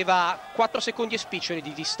 Kowalczyk aveva 4 secondi e spiccioli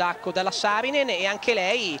di distacco dalla Saarinen e anche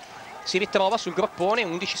lei si ritrova sul groppone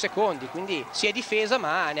 11 secondi, quindi si è difesa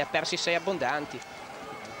ma ne ha persi 6 abbondanti.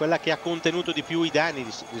 Quella che ha contenuto di più i danni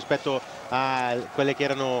rispetto a quelle che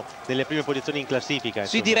erano nelle prime posizioni in classifica.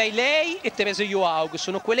 Sì, direi lei e Therese Johaug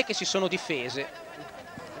sono quelle che si sono difese.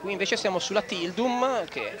 Qui invece siamo sulla Tyldum,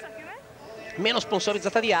 che è meno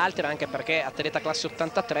sponsorizzata di altre, anche perché atleta classe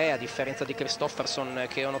 83 a differenza di Kristoffersson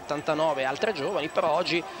che è un 89 e altre giovani, però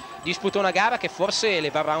oggi disputa una gara che forse le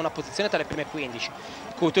varrà una posizione tra le prime 15.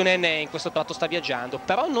 Kuitunen in questo tratto sta viaggiando,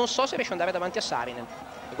 però non so se riesce ad andare davanti a Saarinen.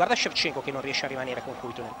 Guarda Shevchenko che non riesce a rimanere con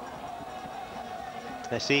Kuitunen.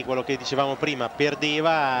 Sì, quello che dicevamo prima,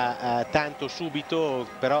 perdeva tanto subito,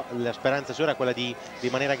 però la speranza sua era quella di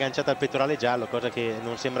rimanere agganciata al pettorale giallo, cosa che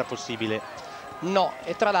non sembra possibile. No,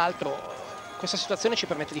 e tra l'altro questa situazione ci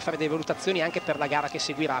permette di fare delle valutazioni anche per la gara che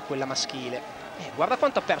seguirà, quella maschile. Guarda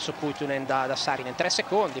quanto ha perso Kuitunen da Saarinen, 3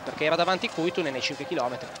 secondi, perché era davanti Kuitunen nei 5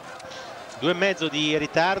 km. 2,5 di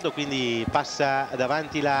ritardo, quindi passa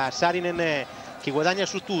davanti la Saarinen, che guadagna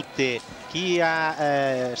su tutte. Chi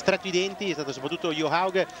ha stretto i denti è stato soprattutto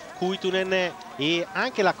Johaug, Kuitunen e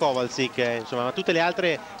anche la Kowalczyk, insomma, ma tutte le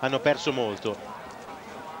altre hanno perso molto.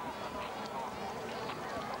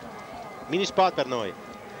 Mini spot per noi.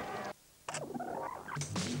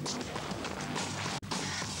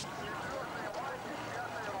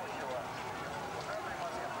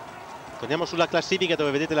 Torniamo sulla classifica,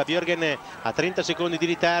 dove vedete la Bjoergen a 30 secondi di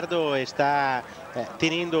ritardo e sta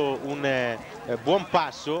tenendo un buon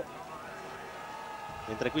passo,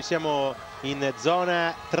 mentre qui siamo in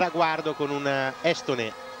zona traguardo con un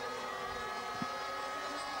estone.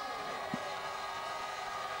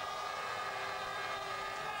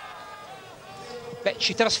 Beh,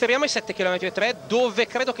 ci trasferiamo ai 7,3 km dove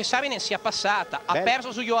credo che Saarinen sia passata. Ha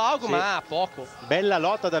perso su Johaug, sì, ma poco. Bella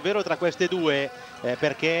lotta davvero tra queste due,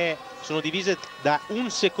 perché sono divise da 1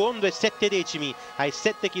 secondo e 7 decimi ai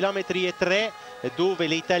 7,3 km, dove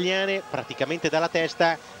le italiane praticamente dalla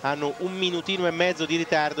testa hanno 1,5 minuti di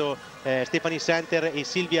ritardo. Stefanie Santer e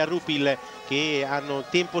Silvia Rupil, che hanno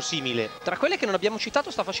tempo simile. Tra quelle che non abbiamo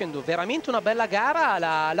citato sta facendo veramente una bella gara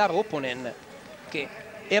la Roponen, che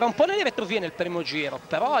era un po' nelle retrovie nel primo giro,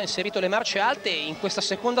 però ha inserito le marce alte in questa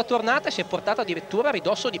seconda tornata e si è portata addirittura a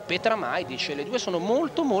ridosso di Petra Majdic. Le due sono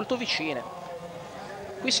molto molto vicine.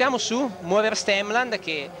 Qui siamo su Muerer Stemland,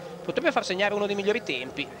 che potrebbe far segnare uno dei migliori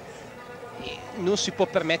tempi e non si può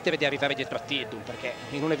permettere di arrivare dietro a Tyldum, perché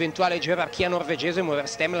in un'eventuale gerarchia norvegese Muerer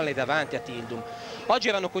Stemland è davanti a Tyldum. Oggi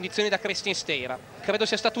erano condizioni da Kristin Steira, credo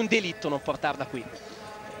sia stato un delitto non portarla qui.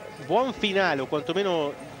 Buon finale, o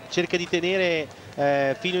quantomeno cerca di tenere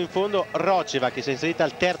fino in fondo Roceva, che si è inserita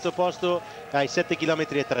al terzo posto ai 7,3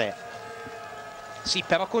 km. Sì,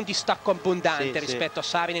 però con distacco abbondante, sì, rispetto a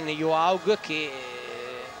Saarinen e Johaug, che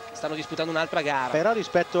stanno disputando un'altra gara. Però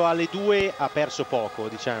rispetto alle due ha perso poco,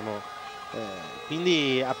 diciamo,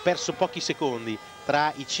 quindi ha perso pochi secondi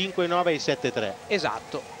tra i 5,9 e i 7,3.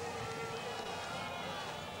 Esatto.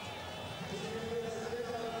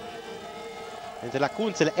 Mentre la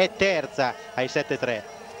Kuenzel è terza ai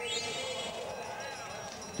 7,3.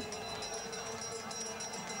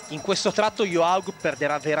 In questo tratto Johaug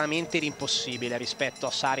perderà veramente l'impossibile rispetto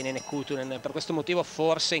a Saarinen e Kuitunen. Per questo motivo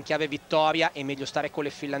forse in chiave vittoria è meglio stare con le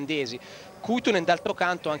finlandesi. Kuitunen d'altro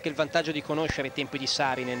canto ha anche il vantaggio di conoscere i tempi di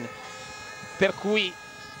Saarinen, per cui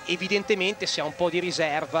evidentemente se ha un po' di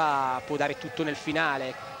riserva può dare tutto nel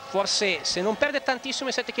finale. Forse se non perde tantissimo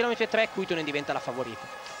i 7 km e 3 Kuitunen diventa la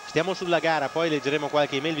favorita. Stiamo sulla gara, poi leggeremo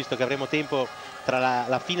qualche email visto che avremo tempo tra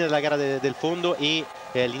la fine della gara del fondo e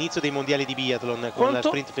l'inizio dei mondiali di biathlon con la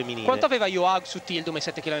sprint femminile. Quanto aveva Johaug su Tyldum e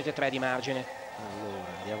 7 km e 3 di margine? Allora,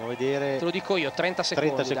 andiamo a vedere. Te lo dico io, 30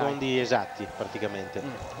 secondi. 30 secondi esatti praticamente.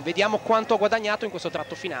 Vediamo quanto ha guadagnato in questo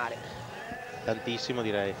tratto finale. Tantissimo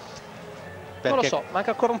direi. Perché... Non lo so,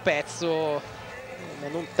 manca ancora un pezzo. Ma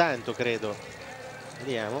non tanto credo.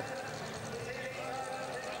 Vediamo.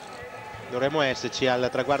 Dovremmo esserci al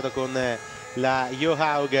traguardo con la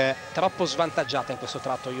Johaug. Troppo svantaggiata in questo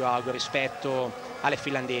tratto Johaug rispetto alle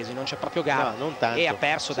finlandesi, non c'è proprio gara. No, non tanto. E ha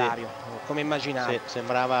perso, sì. Dario, come immaginavo. Sì,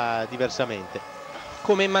 sembrava diversamente.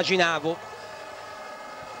 Come immaginavo.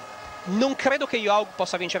 Non credo che Johaug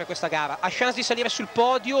possa vincere questa gara. Ha chance di salire sul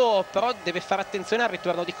podio, però deve fare attenzione al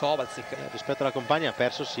ritorno di Kowalczyk. Rispetto alla compagna ha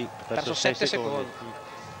perso, sì. Ha perso 7 secondi.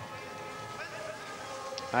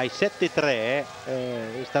 Ai 7-3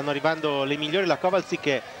 stanno arrivando le migliori. La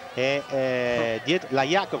Kowalczyk è dietro. La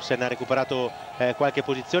Jakobsen ha recuperato qualche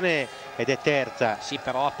posizione ed è terza. Sì,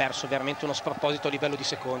 però ha perso veramente uno sproposito a livello di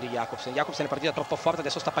secondi Jakobsen è partita troppo forte,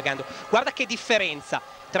 adesso sta pagando. Guarda che differenza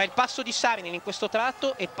tra il passo di Saarinen in questo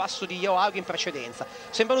tratto e il passo di Johaug in precedenza.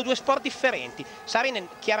 Sembrano due sport differenti. Saarinen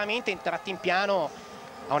chiaramente in tratti in piano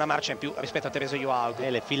ha una marcia in più rispetto a Therese Johaug. E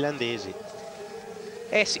le finlandesi.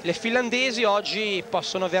 Eh sì, le finlandesi oggi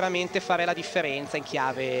possono veramente fare la differenza in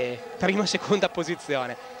chiave prima e seconda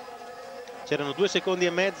posizione. C'erano 2 secondi e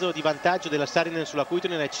mezzo di vantaggio della Saarinen sulla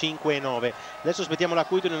Kuitunen ai 5,9. Adesso aspettiamo la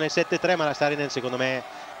Kuitunen ai 7,3, ma la Saarinen secondo me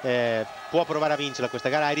può provare a vincerla questa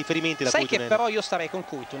gara. Hai riferimenti la Kuitunen? Sai che però io starei con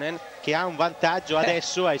Kuitunen, che ha un vantaggio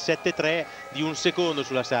adesso ai 7,3 di un secondo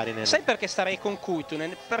sulla Saarinen. Sai perché starei con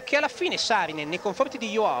Kuitunen? Perché alla fine Saarinen nei confronti di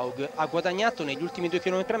Johaug ha guadagnato negli ultimi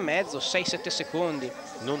 2,5 km 6-7 secondi.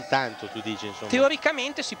 Non tanto, tu dici, insomma.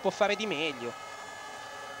 Teoricamente si può fare di meglio.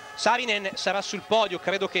 Saarinen sarà sul podio,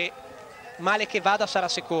 credo che male che vada sarà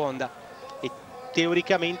seconda. E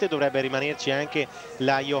teoricamente dovrebbe rimanerci anche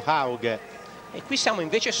la Johaug. E qui siamo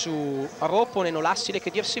invece su Roponen o Lassile che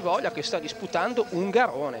dir si voglia, che sta disputando un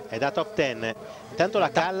garone. È da top 10. Intanto la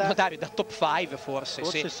Calla... No, Dario, da top 5 forse.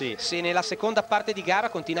 Forse sì. Se nella seconda parte di gara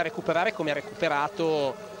continua a recuperare come ha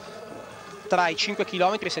recuperato tra i 5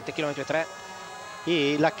 km e i 7 km e 3.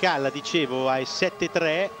 E la Calla, dicevo, ai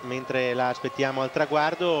 7,3, mentre la aspettiamo al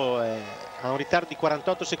traguardo, ha un ritardo di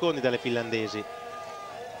 48 secondi dalle finlandesi.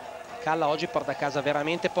 Calla oggi porta a casa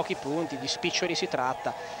veramente pochi punti, di spiccioli si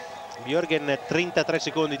tratta. Bjoergen 33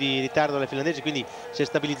 secondi di ritardo alle finlandesi, quindi si è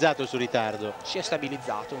stabilizzato il suo ritardo. Si è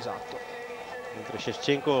stabilizzato, esatto. Mentre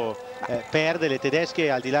Shevchenko perde, le tedesche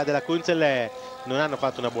al di là della Kuenzel non hanno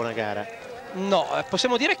fatto una buona gara. No,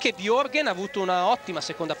 possiamo dire che Bjoergen ha avuto una ottima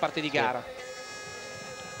seconda parte di gara. Sì.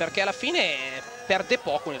 Perché alla fine perde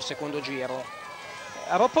poco nel secondo giro.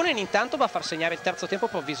 Roponen intanto va a far segnare il terzo tempo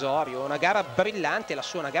provvisorio, una gara brillante la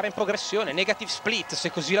sua, una gara in progressione, negative split se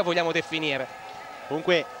così la vogliamo definire.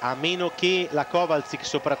 Comunque a meno che la Kowalczyk,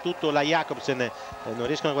 soprattutto la Jakobsen, non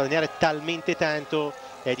riescono a guadagnare talmente tanto,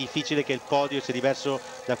 è difficile che il podio sia diverso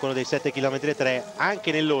da quello dei 7 km e 3,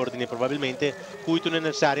 anche nell'ordine probabilmente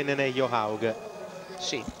Kuitunen, Saarinen e Johaug.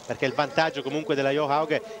 Sì. Perché il vantaggio comunque della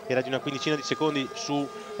Johaug era di una quindicina di secondi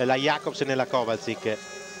sulla Jakobsen e la Kowalczyk.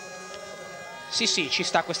 Sì, sì, ci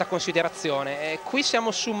sta questa considerazione. Qui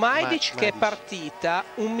siamo su Majdic che è partita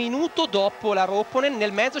un minuto dopo la Roponen,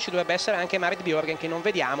 nel mezzo ci dovrebbe essere anche Bjoergen che non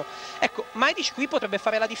vediamo. Ecco, Majdic qui potrebbe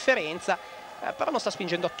fare la differenza, però non sta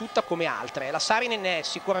spingendo a tutta come altre. La Saarinen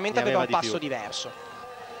sicuramente aveva un passo diverso.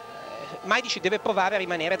 Majdic deve provare a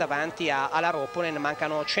rimanere davanti alla Roponen,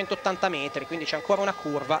 mancano 180 metri, quindi c'è ancora una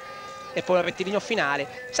curva. E poi il rettilineo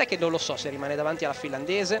finale, sai che non lo so se rimane davanti alla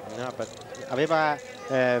finlandese. No, aveva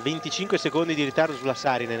 25 secondi di ritardo sulla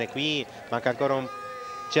Saarinen e qui manca ancora un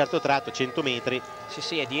certo tratto, 100 metri. Sì,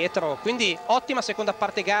 sì, è dietro, quindi ottima seconda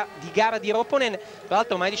parte di gara di Roponen. Tra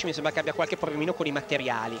l'altro Majdic mi sembra che abbia qualche problemino con i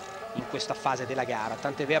materiali in questa fase della gara,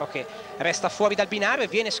 tant'è vero che resta fuori dal binario e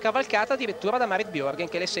viene scavalcata addirittura da Bjoergen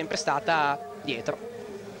che le è sempre stata dietro.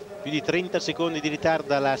 Più di 30 secondi di ritardo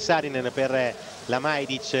dalla Saarinen per la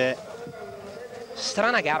Majdic.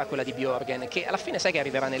 Strana gara quella di Bjoergen, che alla fine sai che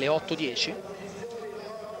arriverà nelle 8-10?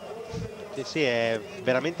 Sì, è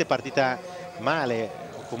veramente partita male.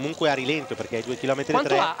 comunque a rilento, perché ai 2 km e 3.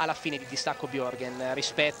 Quanto ha alla fine di distacco Bjoergen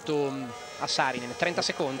rispetto a Saarinen? 30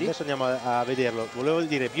 secondi? Adesso andiamo a vederlo. Volevo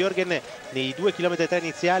dire, Bjoergen nei 2 km e 3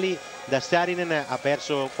 iniziali da Saarinen ha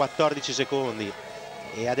perso 14 secondi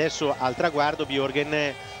e adesso al traguardo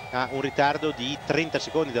Bjoergen ha un ritardo di 30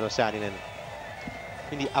 secondi dalla Saarinen,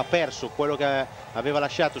 quindi ha perso quello che aveva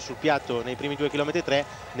lasciato sul piatto nei primi 2 km e 3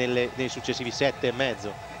 nei successivi 7 e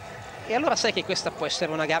mezzo. E allora sai che questa può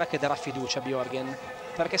essere una gara che darà fiducia a Bjoergen,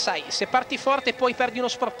 perché sai, se parti forte e poi perdi uno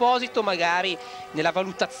sproposito, magari nella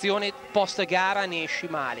valutazione post gara ne esci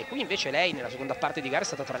male. Qui invece lei nella seconda parte di gara è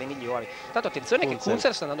stata tra le migliori. Tanto attenzione che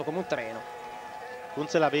Kuenzel sta andando come un treno.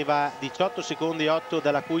 Kuenzel aveva 18 secondi 8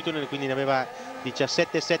 dalla Kuitunen, quindi ne aveva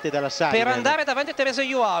 17,7 dalla Saarinen. Per andare davanti a Teresa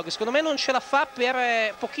Johaug, secondo me non ce la fa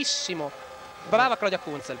per pochissimo. Brava Claudia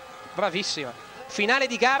Kuenzel, bravissima. Finale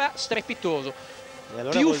di gara strepitoso.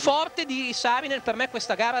 Allora più forte di Saarinen per me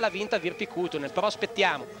questa gara l'ha vinta Virpi Kuitunen, però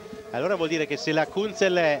aspettiamo. Allora vuol dire che se la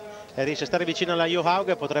Kuenzel riesce a stare vicino alla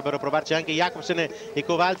Johaug potrebbero provarci anche Jakobsen e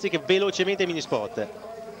Kowalczyk velocemente mini spot.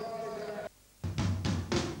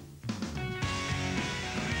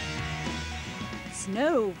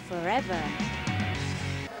 Snow forever.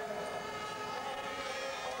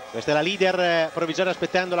 Questa è la leader provvisoria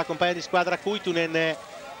aspettando la compagna di squadra Kuitunen.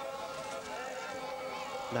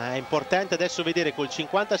 Ma è importante adesso vedere col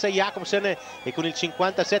 56 Jakobsen e con il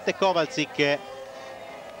 57 Kowalczyk.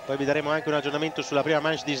 Poi vi daremo anche un aggiornamento sulla prima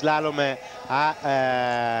manche di slalom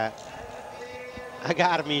a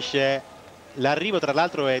Garmisch. L'arrivo tra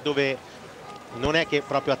l'altro è dove non è che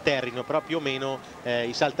proprio atterrino, però più o meno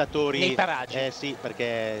i saltatori nei paraggi. Sì,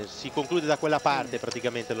 perché si conclude da quella parte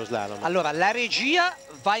praticamente lo slalom. Allora la regia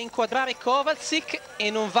va a inquadrare Kowalczyk e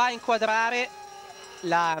non va a inquadrare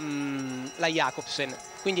la Jakobsen,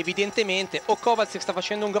 quindi evidentemente o Kowalczyk sta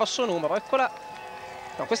facendo un grosso numero. Eccola.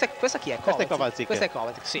 No, questa chi è? Questa è Kowalczyk. Questa è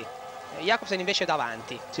Kowalczyk, sì. Jakobsen invece è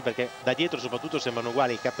davanti. Sì, perché da dietro soprattutto sembrano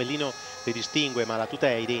uguali, il cappellino li distingue, ma la tuta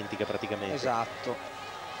è identica praticamente. Esatto.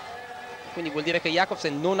 Quindi vuol dire che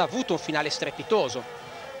Jakobsen non ha avuto un finale strepitoso.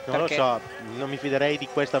 Non lo so, non mi fiderei di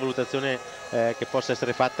questa valutazione che possa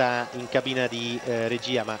essere fatta in cabina di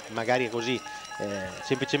regia, ma magari è così.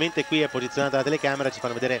 Semplicemente qui è posizionata la telecamera, ci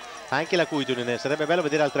fanno vedere anche la Kuitunen. Sarebbe bello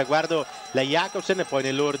vedere al traguardo la Jakobsen, poi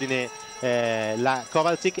nell'ordine la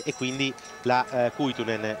Kowalczyk e quindi la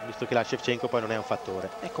Kuitunen, visto che la Shevchenko poi non è un fattore.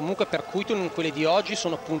 E comunque per Kuitunen quelle di oggi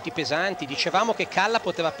sono punti pesanti. Dicevamo che Kalla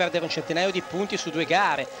poteva perdere un centinaio di punti su 2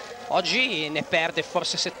 gare, oggi ne perde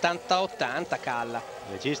forse 70-80 Kalla.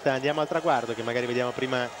 Regista, andiamo al traguardo che magari vediamo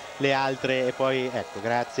prima le altre e poi ecco,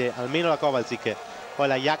 grazie, almeno la Kowalczyk. Poi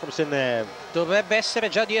la Jakobsen dovrebbe essere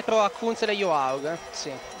già dietro a Kuenzel e Johaug, sì,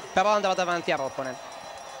 però andava davanti a Roponen.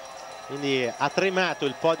 Quindi ha tremato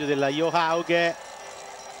il podio della Johaug,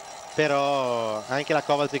 però anche la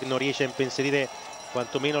Kowalczyk non riesce a impensierire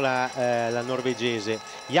quantomeno la norvegese.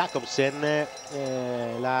 Jakobsen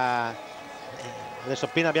adesso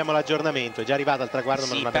appena abbiamo l'aggiornamento, è già arrivato al traguardo, sì,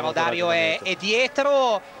 ma non abbiamo però Dario è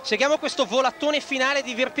dietro. Seguiamo questo volatone finale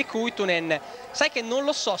di Virpi Kuitunen. Sai che non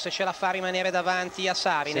lo so se ce la fa rimanere davanti a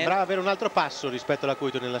Saarinen. Sembrava avere un altro passo rispetto alla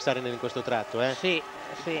Kuitunen, la Saarinen in questo tratto, Sì,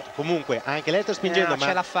 sì. Comunque anche lei sta spingendo, ma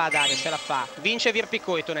ce la fa Dario, ce la fa. Vince Virpi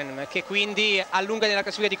Kuitunen, che quindi allunga nella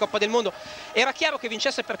classifica di Coppa del Mondo. Era chiaro che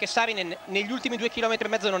vincesse perché Saarinen negli ultimi 2 km e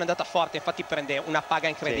mezzo non è andata forte, infatti prende una paga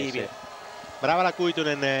incredibile. Sì. Brava la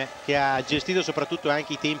Kuitunen che ha gestito soprattutto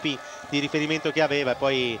anche i tempi di riferimento che aveva e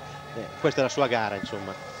poi questa è la sua gara,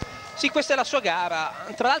 insomma. Sì, questa è la sua gara.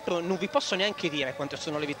 Tra l'altro non vi posso neanche dire quante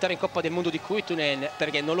sono le vittorie in Coppa del Mondo di Kuitunen,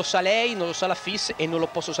 perché non lo sa lei, non lo sa la FIS e non lo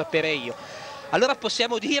posso sapere io. Allora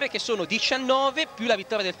possiamo dire che sono 19 più la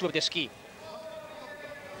vittoria del Tour de Ski.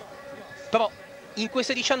 Però in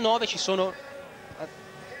queste 19 ci sono...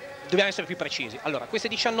 Dobbiamo essere più precisi. Allora, queste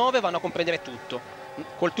 19 vanno a comprendere tutto.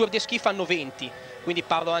 Col Tour de Ski fanno 20, quindi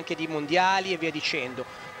parlo anche di mondiali e via dicendo.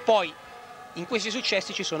 Poi in questi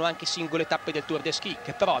successi ci sono anche singole tappe del Tour de Ski,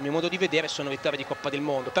 che però a mio modo di vedere sono vittorie di Coppa del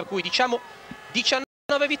Mondo, per cui diciamo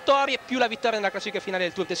 19 vittorie più la vittoria nella classifica finale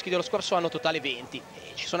del Tour de Ski dello scorso anno, totale 20,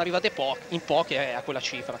 e ci sono arrivate in poche a quella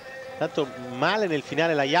cifra. Tanto male nel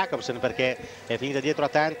finale la Jakobsen, perché è finita dietro a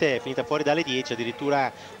tante, è finita fuori dalle 10, addirittura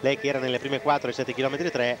lei che era nelle prime 4 ai 7 km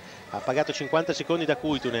 3 ha pagato 50 secondi da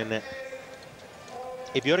Kuitunen.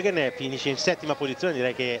 E Bjoergen finisce in 7ª posizione,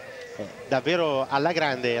 direi che è davvero alla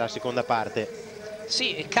grande la seconda parte.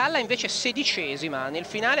 Sì, Kalla invece 16ª, nel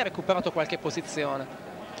finale ha recuperato qualche posizione.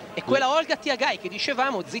 E quella Olga Tiagai che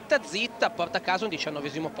dicevamo, zitta zitta, porta a casa un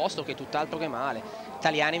 19° posto, che è tutt'altro che male.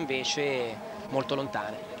 Italiane invece molto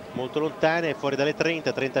lontane. Molto lontane, fuori dalle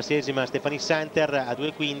 30, 36ª Stephanie Santer, a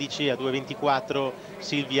 2.15, a 2.24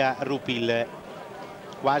 Silvia Rupil.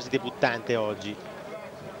 quasi debuttante oggi.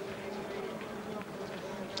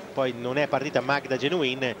 Poi non è partita Magda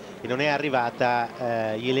Genuin e non è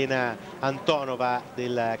arrivata Elena Antonova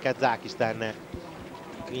del Kazakistan.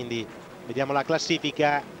 Quindi vediamo la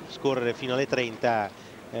classifica scorrere fino alle 30,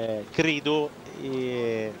 credo.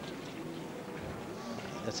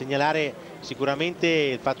 Da segnalare sicuramente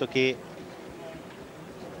il fatto che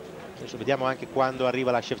adesso vediamo anche quando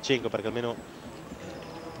arriva la Shevchenko, perché almeno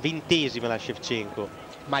 20ª la Shevchenko.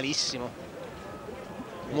 Malissimo.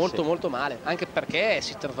 Molto sì. molto male, anche perché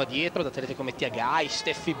si trova dietro da atleti come Tiagai,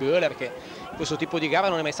 Steffi Bjoergen, che questo tipo di gara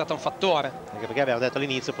non è mai stato un fattore. Anche perché avevamo detto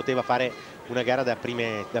all'inizio poteva fare una gara da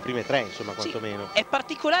prime 3, insomma, quantomeno. Sì, è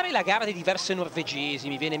particolare la gara di diverse norvegesi,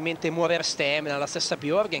 mi viene in mente Muerer Stemland, la stessa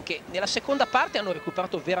Bjoergen, che nella seconda parte hanno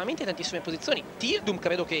recuperato veramente tantissime posizioni. Tyldum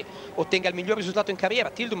credo che ottenga il miglior risultato in carriera,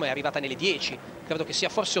 Tyldum è arrivata nelle 10, credo che sia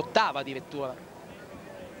forse 8ª addirittura.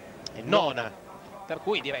 E nona. Per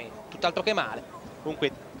cui direi tutt'altro che male.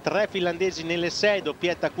 Comunque 3 finlandesi nelle 6,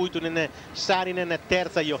 doppietta Kuitunen, Saarinen,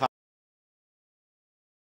 terza Johaug.